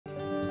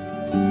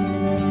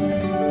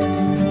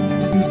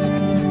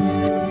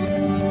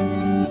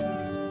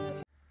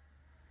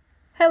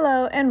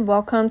Hello and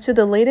welcome to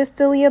the latest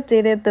daily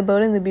updated The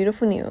Bold and the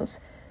Beautiful news.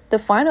 The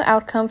final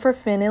outcome for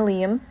Finn and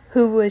Liam,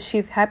 who will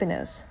achieve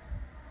happiness.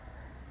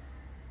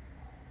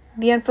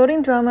 The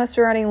unfolding drama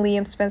surrounding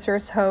Liam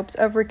Spencer's hopes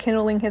of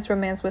rekindling his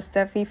romance with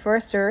Steffy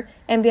Forrester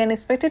and the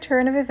unexpected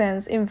turn of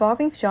events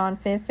involving John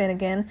Finn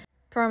Finnegan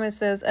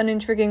promises an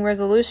intriguing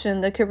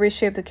resolution that could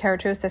reshape the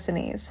character's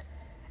destinies.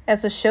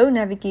 As the show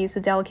navigates a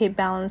delicate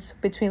balance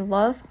between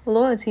love,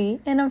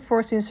 loyalty, and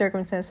unforeseen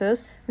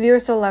circumstances,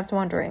 viewers are left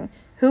wondering,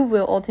 who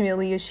will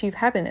ultimately achieve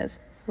happiness,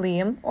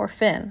 Liam or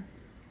Finn?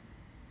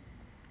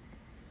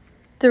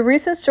 The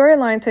recent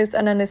storyline takes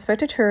an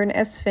unexpected turn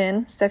as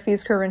Finn,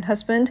 Steffy's current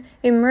husband,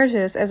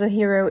 emerges as a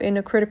hero in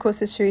a critical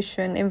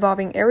situation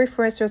involving Eric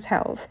Forrester's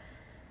health.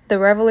 The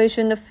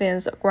revelation of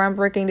Finn's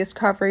groundbreaking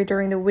discovery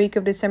during the week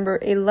of December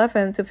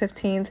 11th to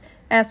 15th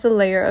adds a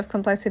layer of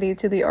complexity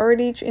to the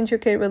already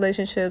intricate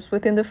relationships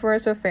within the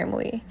Forrester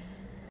family.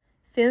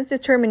 Finn's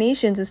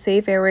determination to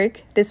save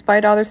Eric,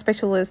 despite other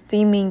specialists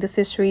deeming the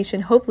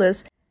situation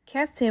hopeless,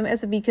 casts him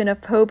as a beacon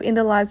of hope in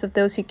the lives of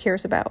those he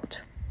cares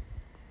about.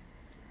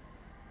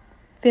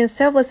 Finn's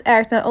selfless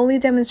act not only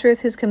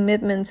demonstrates his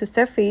commitment to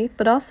Steffy,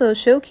 but also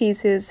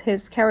showcases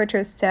his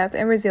character's depth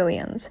and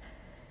resilience.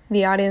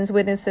 The audience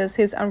witnesses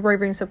his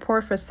unwavering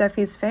support for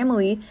Steffy's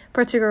family,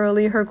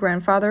 particularly her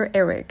grandfather,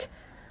 Eric.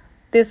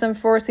 This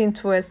unforeseen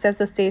twist sets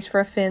the stage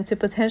for Finn to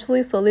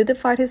potentially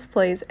solidify his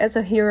place as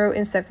a hero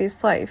in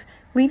Steffy's life,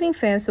 leaving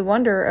fans to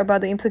wonder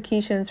about the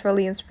implications for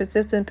Liam's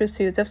persistent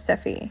pursuit of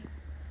Steffy.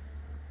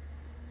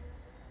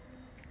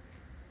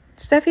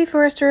 Steffy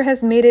Forrester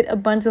has made it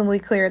abundantly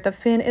clear that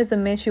Finn is the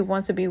man she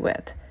wants to be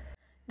with.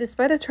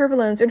 Despite the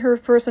turbulence in her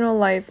personal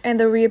life and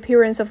the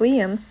reappearance of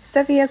Liam,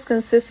 Steffy has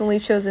consistently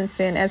chosen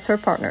Finn as her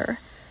partner.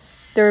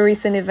 The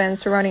recent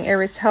events surrounding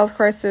Eric's health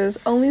crisis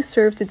only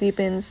serve to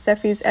deepen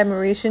Steffy's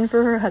admiration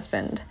for her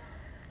husband.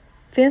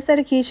 Finn's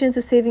dedication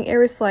to saving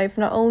Eric's life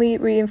not only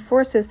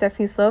reinforces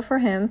Steffy's love for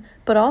him,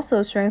 but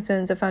also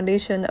strengthens the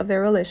foundation of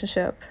their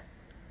relationship.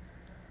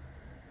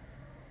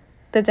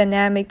 The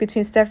dynamic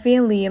between Steffy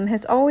and Liam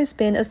has always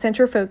been a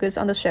central focus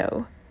on the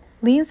show.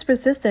 Liam's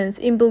persistence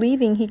in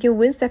believing he can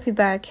win Steffy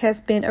back has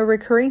been a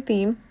recurring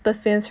theme, but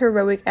Finn's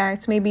heroic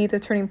act may be the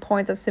turning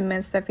point that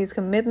cements Steffy's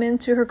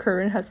commitment to her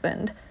current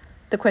husband.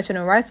 The question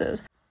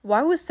arises,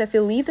 why would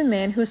Steffy leave the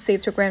man who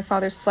saved her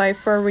grandfather's life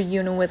for a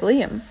reunion with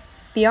Liam?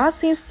 The odds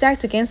seem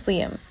stacked against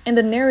Liam, and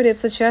the narrative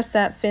suggests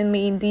that Finn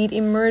may indeed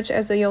emerge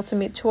as the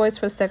ultimate choice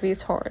for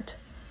Steffy's heart.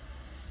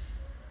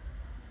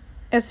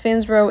 As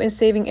Finn's role in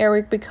saving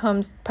Eric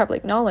becomes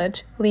public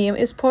knowledge, Liam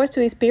is poised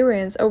to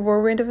experience a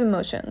whirlwind of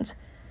emotions.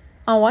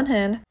 On one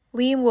hand,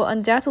 Liam will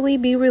undoubtedly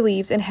be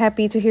relieved and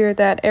happy to hear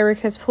that Eric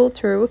has pulled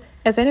through,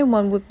 as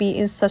anyone would be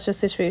in such a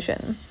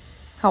situation.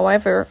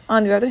 However,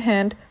 on the other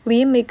hand,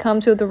 Liam may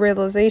come to the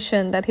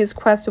realization that his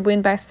quest to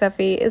win back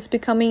Steffy is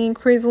becoming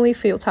increasingly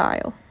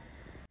futile.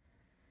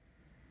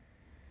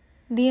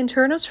 The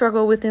internal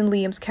struggle within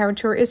Liam's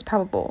character is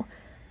palpable.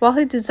 While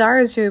he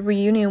desires a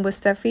reunion with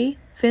Steffy,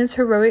 Finn's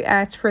heroic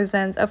act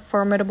presents a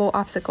formidable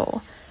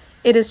obstacle.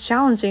 It is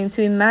challenging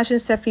to imagine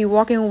Steffy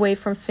walking away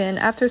from Finn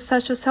after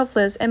such a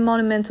selfless and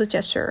monumental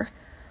gesture.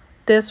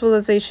 This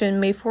realization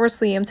may force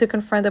Liam to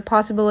confront the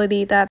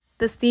possibility that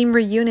the steam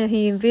reunion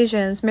he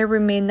envisions may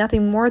remain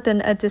nothing more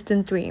than a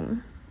distant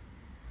dream.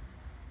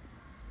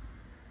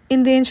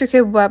 In the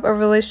intricate web of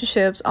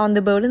relationships on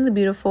The Bold and the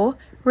Beautiful,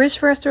 Rich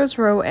Forrester's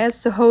role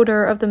as the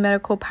holder of the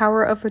medical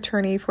power of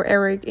attorney for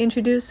Eric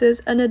introduces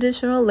an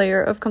additional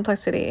layer of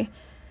complexity.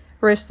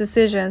 Rich's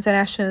decisions and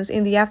actions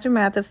in the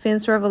aftermath of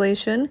Finn's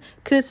revelation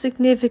could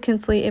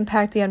significantly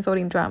impact the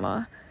unfolding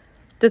drama.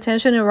 The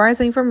tension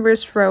arising from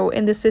Rich's role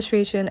in this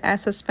situation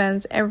adds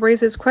suspense and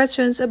raises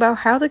questions about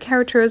how the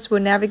characters will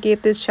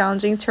navigate this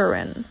challenging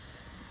terrain.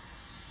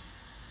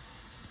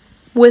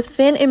 With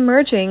Finn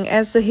emerging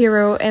as the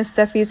hero and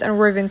Steffy's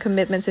unwavering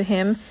commitment to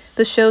him,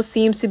 the show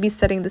seems to be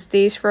setting the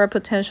stage for a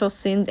potential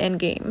sin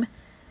endgame.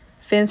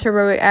 Finn's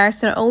heroic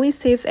acts not only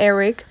saved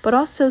Eric, but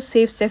also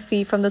saved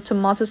Steffy from the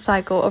tumultuous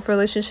cycle of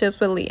relationships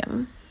with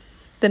Liam.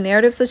 The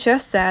narrative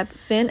suggests that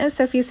Finn and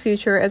Steffy's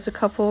future as a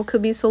couple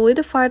could be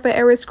solidified by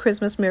Eric's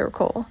Christmas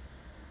miracle.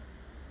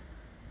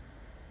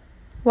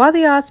 While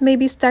the odds may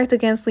be stacked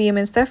against Liam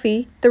and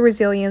Steffy, the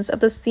resilience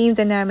of the steam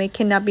dynamic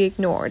cannot be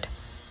ignored.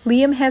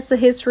 Liam has the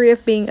history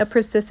of being a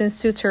persistent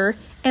suitor,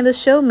 and the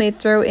show may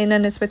throw in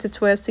unexpected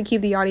twists to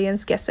keep the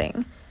audience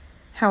guessing.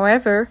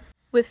 However,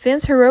 with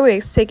Finn's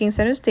heroics taking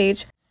center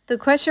stage, the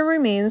question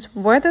remains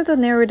whether the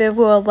narrative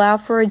will allow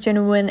for a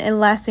genuine and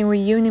lasting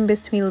reunion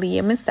between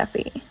Liam and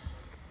Steffy.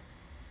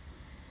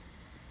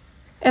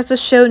 As the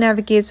show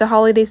navigates the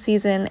holiday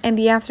season and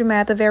the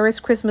aftermath of Eric's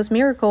Christmas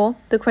miracle,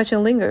 the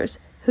question lingers,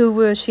 who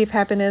will achieve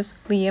happiness,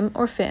 Liam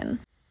or Finn?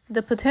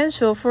 The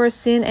potential for a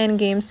sin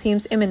endgame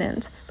seems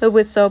imminent, but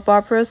with soap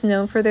operas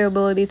known for their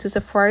ability to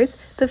surprise,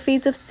 the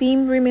fate of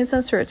steam remains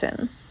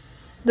uncertain.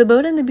 The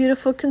Bold and the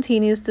Beautiful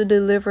continues to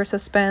deliver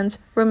suspense,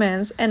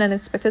 romance, and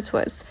unexpected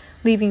twists,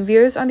 leaving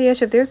viewers on the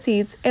edge of their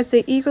seats as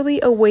they eagerly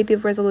await the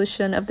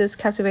resolution of this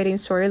captivating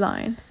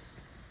storyline.